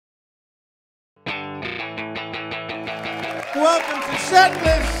welcome to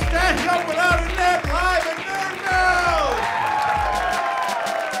Setlist Stand Up Without a Net live at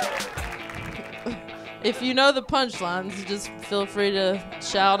Nerdist. If you know the punchlines, just feel free to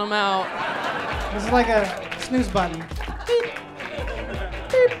shout them out. This is like a snooze button.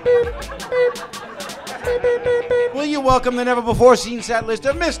 Will you welcome the never-before-seen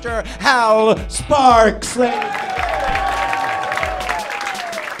setlister, Mr. Hal Sparks?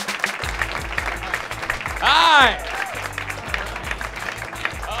 Hi!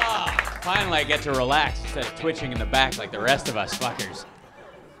 Finally I get to relax instead of twitching in the back like the rest of us fuckers.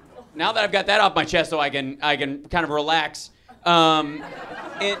 Now that I've got that off my chest, so I can kind of relax.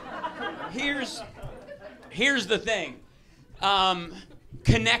 Here's the thing.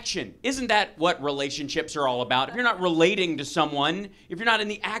 Connection. Isn't that what relationships are all about? If you're not relating to someone, if you're not in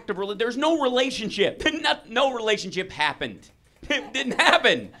the act of there's no relationship. No relationship happened. It didn't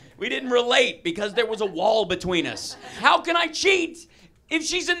happen. We didn't relate because there was a wall between us. How can I cheat if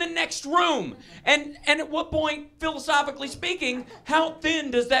she's in the next room? And at what point, philosophically speaking, how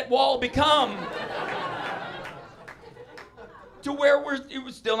thin does that wall become? To where it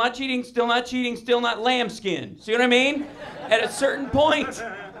was still not cheating, still not lambskin. See what I mean? At a certain point,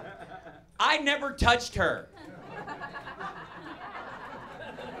 I never touched her.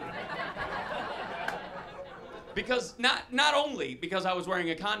 Because not only because I was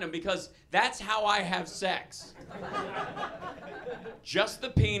wearing a condom, because that's how I have sex. Just the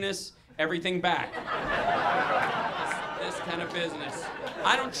penis, everything back. This kind of business.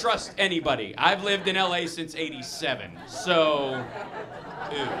 I don't trust anybody. I've lived in LA since '87, so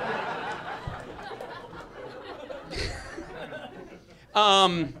ew.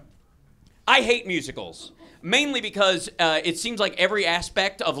 I hate musicals. Mainly because it seems like every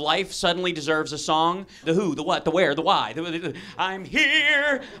aspect of life suddenly deserves a song. The who, the what, the where, the why. I'm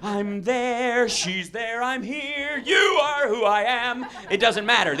here, I'm there, she's there, I'm here, you are who I am. It doesn't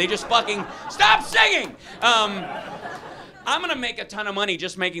matter. They just fucking stop singing. I'm gonna make a ton of money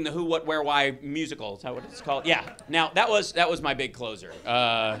just making the who, what, where, why musical. Is that what it's called? Yeah. Now that was my big closer.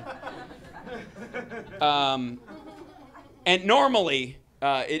 And normally.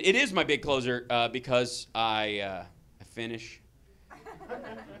 It is my big closer because I finish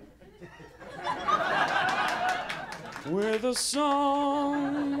with a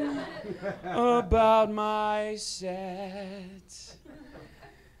song about my set.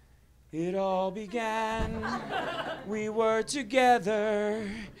 It all began, we were together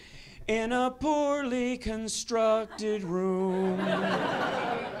in a poorly constructed room.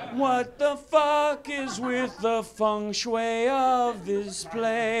 What the fuck is with the feng shui of this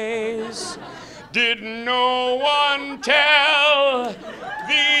place? Did no one tell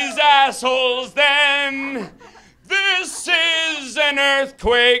these assholes then? This is an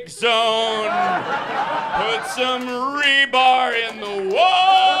earthquake zone. Put some rebar in the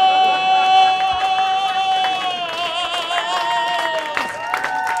walls.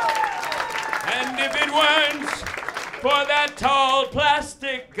 And if it weren't for that tall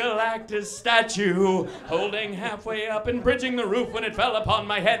plastic Galactus statue holding halfway up and bridging the roof when it fell upon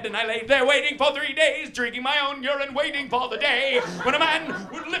my head, and I lay there waiting for 3 days, drinking my own urine, waiting for the day when a man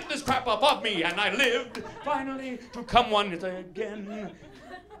would lift this crap up off me, and I lived finally to come once again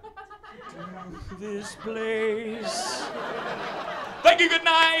to this place. Thank you, good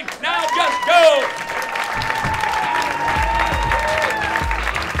night. Now just go.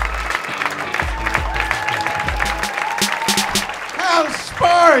 Hal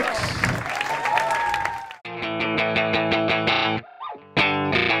Sparks!